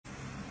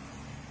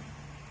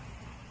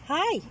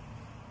Hi.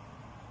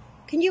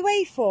 Can you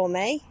wave for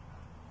me?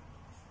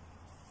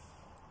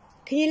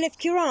 Can you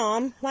lift your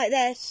arm like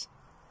this?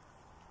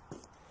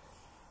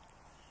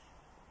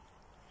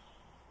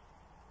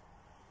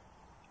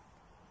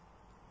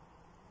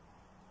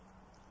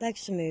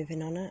 Legs are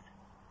moving on it.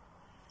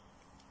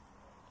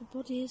 The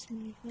body is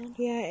moving.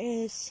 Yeah, it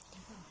is.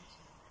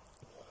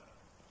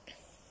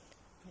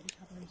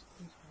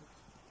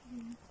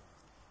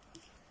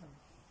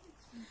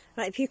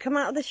 Right, if you come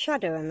out of the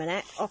shadow a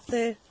minute, off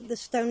the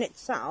stone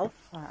itself.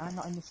 Right, I'm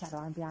not in the shadow,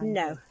 I'm behind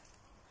No. you.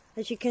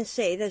 As you can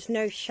see, there's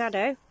no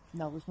shadow.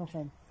 No, there's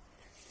nothing.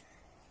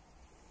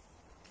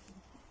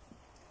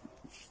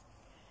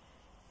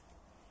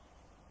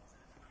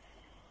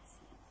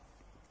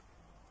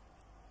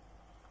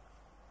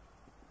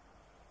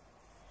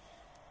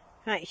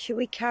 Right, should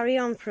we carry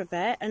on for a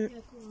bit? And Yeah,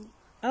 go on.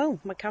 oh,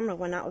 my camera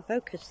went out of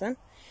focus then.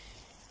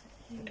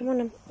 Come on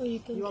then. Oh,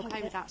 you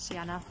Okay with that,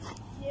 Sienna?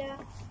 Yeah.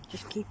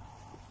 Just keep.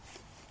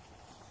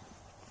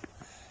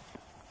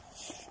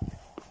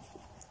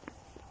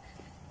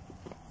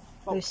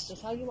 Well, to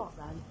tell you what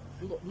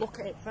then, look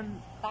at it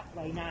from that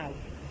way now.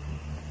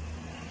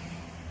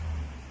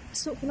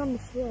 Something on the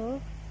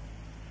floor.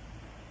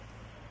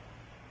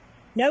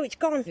 No, it's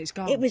gone. It's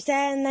gone. It was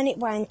there and then it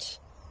went.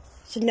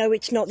 So no,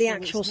 it's not the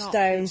actual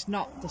stone. It's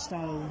not the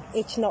stone.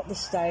 It's not the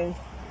stone.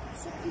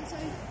 Something's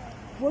over.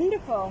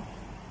 Wonderful.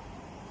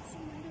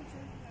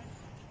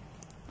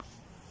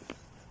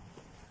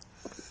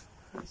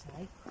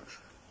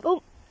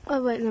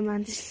 Oh, wait, no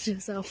man, this is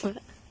just over.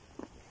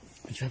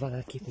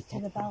 Keep it To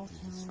the bell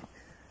tower.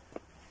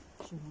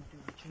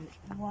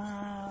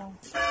 Wow.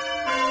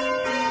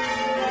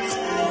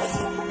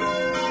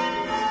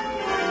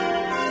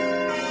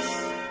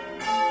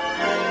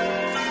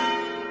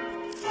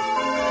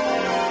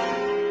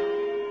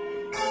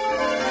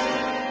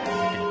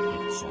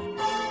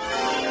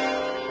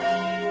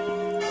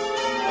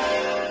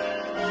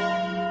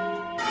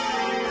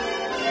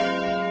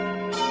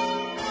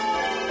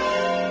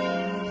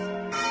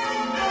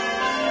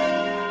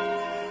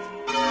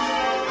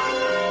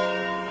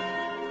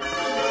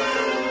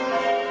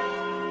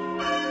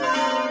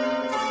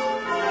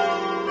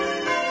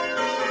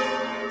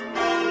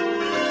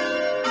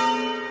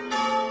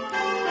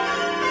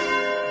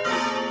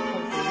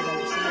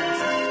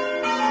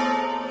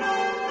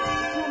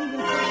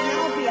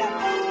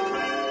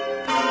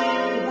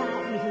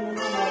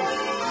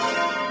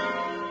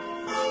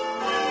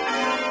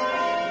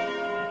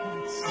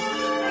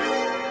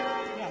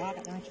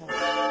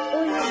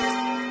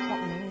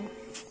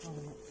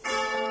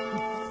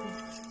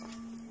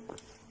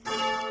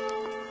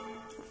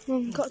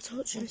 Mum, got to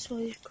touch this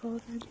while you're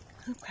recording.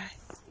 Okay.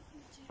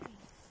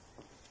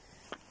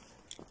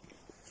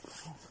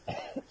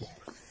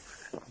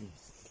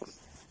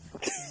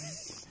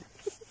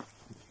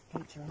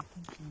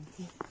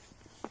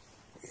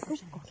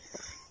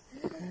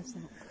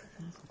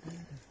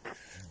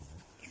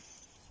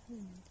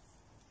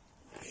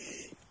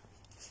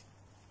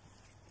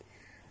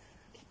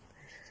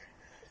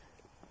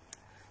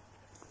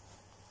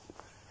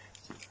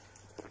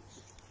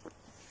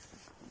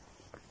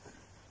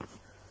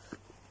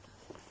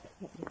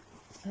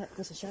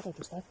 There's a shadow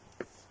just there.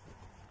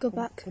 Go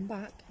back. Come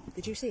back.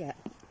 Did you see it?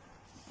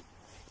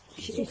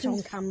 It's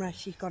on camera.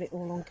 She's got it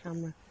all on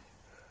camera.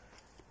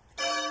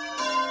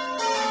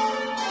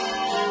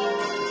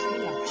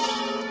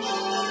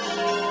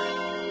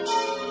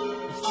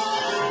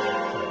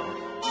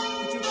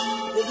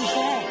 It was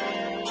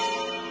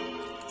there.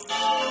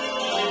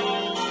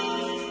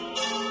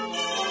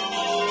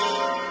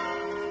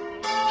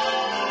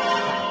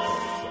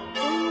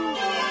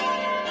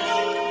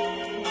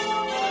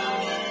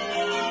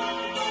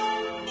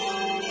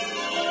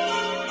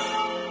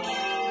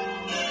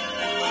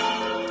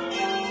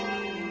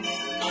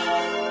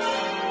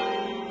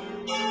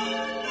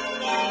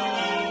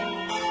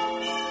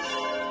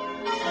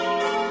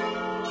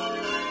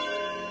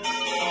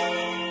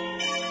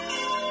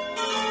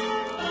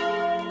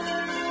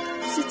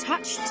 It's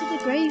attached to the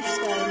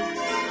gravestone.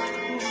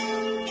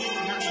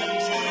 That's what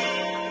you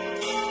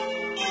said.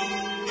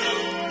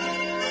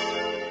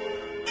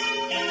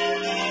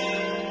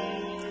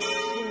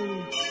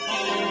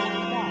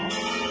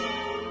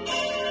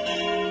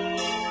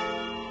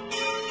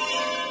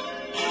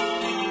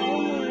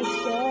 Oh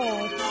my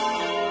God.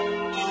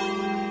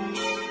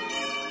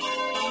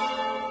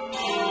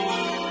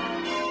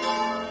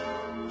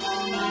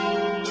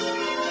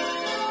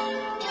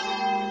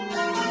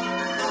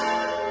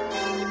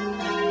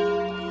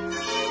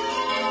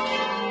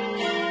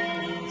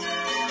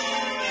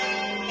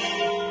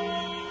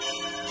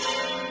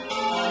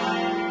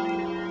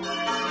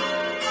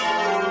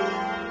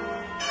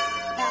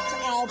 That's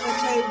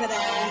Albert over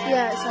there.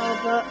 Yeah, it's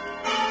Albert.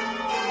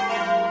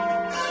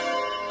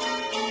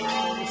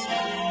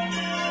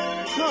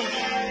 Mum,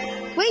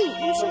 wait,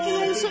 there was something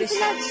there, there's something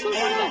there, there's something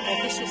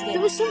there. This is the,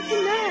 There was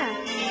something there.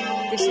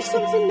 this There was is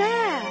something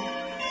there.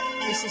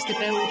 this is the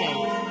building.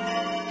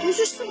 There was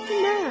just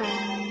something there.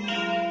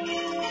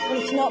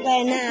 Well, it's not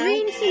there now.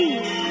 Green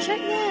thing. Check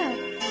there.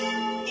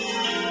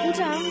 Go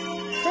Sam.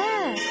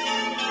 There.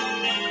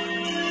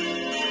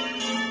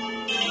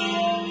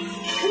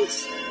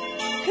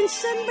 Can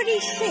somebody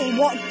see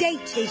what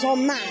date is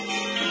on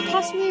that?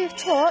 Pass me a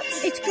torch.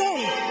 It's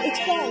gone. It's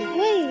gone.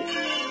 Wait.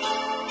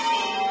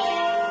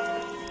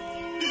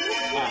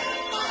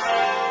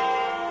 Ah.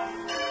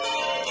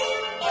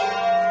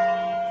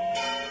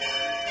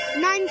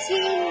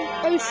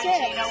 1906.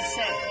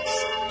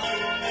 1906.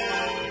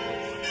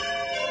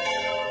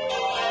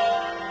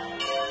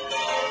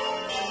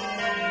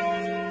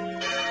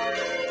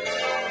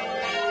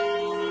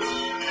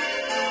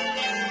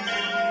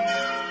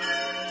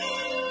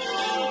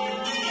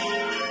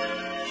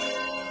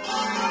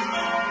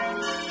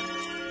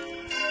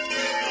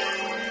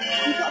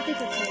 You've got a bigger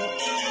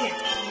torch.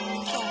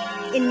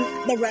 In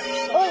the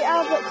ropes. Oi,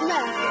 Albert, come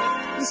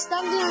here. You're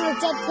standing on a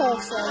dead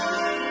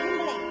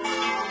person.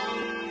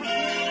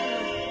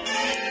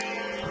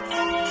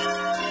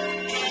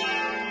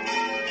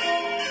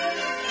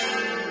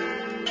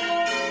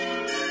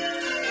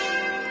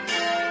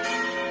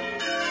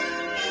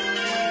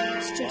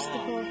 It's just the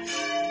bush.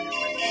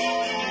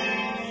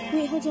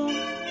 Wait, hold on.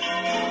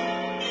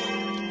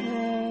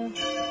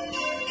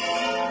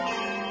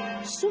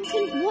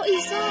 Something. What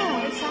is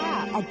that? What is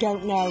that? I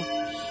don't know.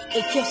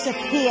 It just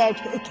appeared.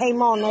 It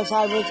came on as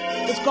I was.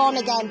 It's gone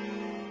again.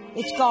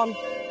 It's gone.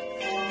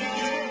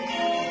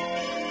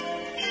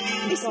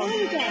 It's gone.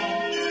 there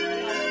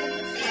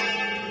again.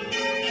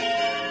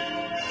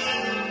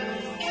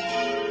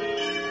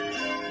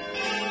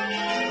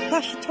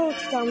 Flash your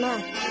torch down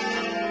there.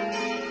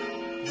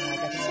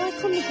 It's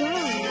like on the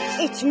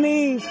ground. It's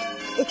moved.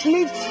 It's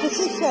moved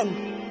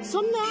position.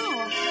 Some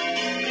there.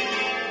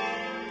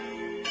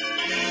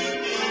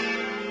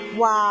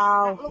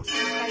 Wow. Looks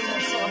like a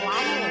famous sort of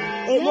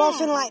lion. It Yeah.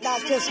 wasn't like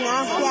that just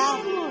now.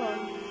 Yeah. Oh.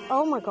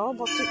 Oh my God,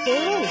 what's it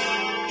doing?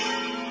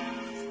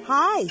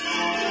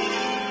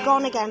 Hi.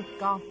 Gone again.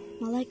 Gone.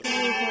 My leg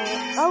really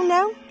hurts. Oh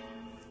no.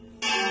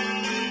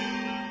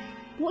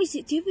 What is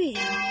it doing?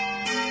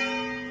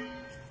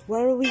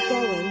 Where are we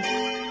going?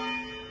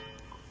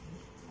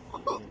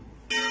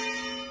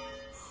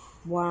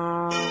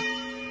 Wow.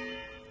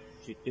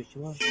 Does she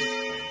want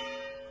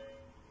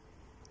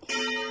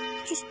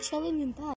Just chilling in bed.